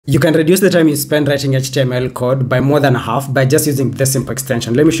You can reduce the time you spend writing HTML code by more than half by just using this simple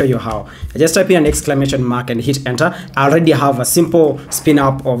extension. Let me show you how. I just type in an exclamation mark and hit enter. I already have a simple spin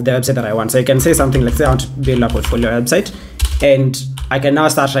up of the website that I want. So you can say something like, say I want to build a portfolio website, and I can now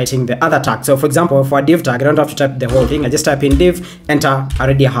start writing the other tag. So for example, for a div tag, I don't have to type the whole thing. I just type in div, enter, I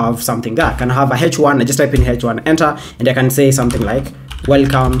already have something there. I can have a h1, I just type in h1, enter, and I can say something like,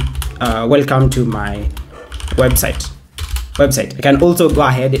 welcome to my website. I can also go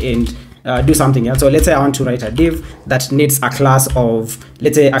ahead and do something else. So let's say I want to write a div that needs a class of,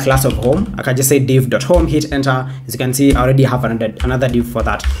 let's say a class of home. I can just say div.home, hit enter. As you can see, I already have another div for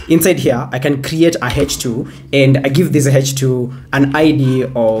that. Inside here, I can create a h2 and I give this h2 an ID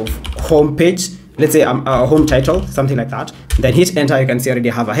of home page. Let's say a home title, something like that. Then hit enter, you can see I already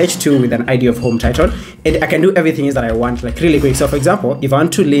have a h2 with an ID of home title, and I can do everything that I want like really quick. So for example, if I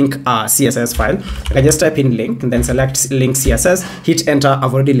want to link a CSS file, I can just type in link and then select link CSS, hit enter.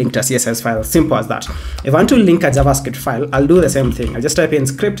 I've already linked a CSS file, simple as that. If I want to link a JavaScript file, I'll do the same thing. I just type in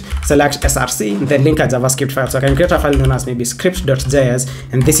script, select src, and then link a JavaScript file. So I can create a file known as maybe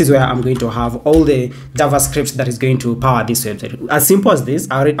script.js, and this is where I'm going to have all the JavaScript that is going to power this website. As simple as this,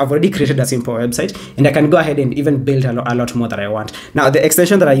 I've already created a simple website, and I can go ahead and even build a lot more that I want. Now, the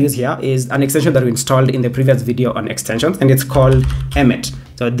extension that I use here is an extension that we installed in the previous video on extensions, and it's called Emmet.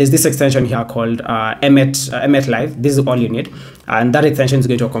 So there's this extension here called Emmet Live. This is all you need, and that extension is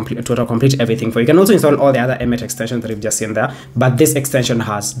going to complete everything for you. You can also install all the other Emmet extensions that you've just seen there, but this extension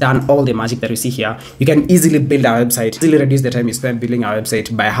has done all the magic that you see here. You can easily build a website, easily reduce the time you spend building a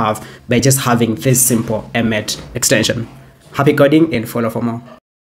website by half by just having this simple Emmet extension. Happy coding and follow for more.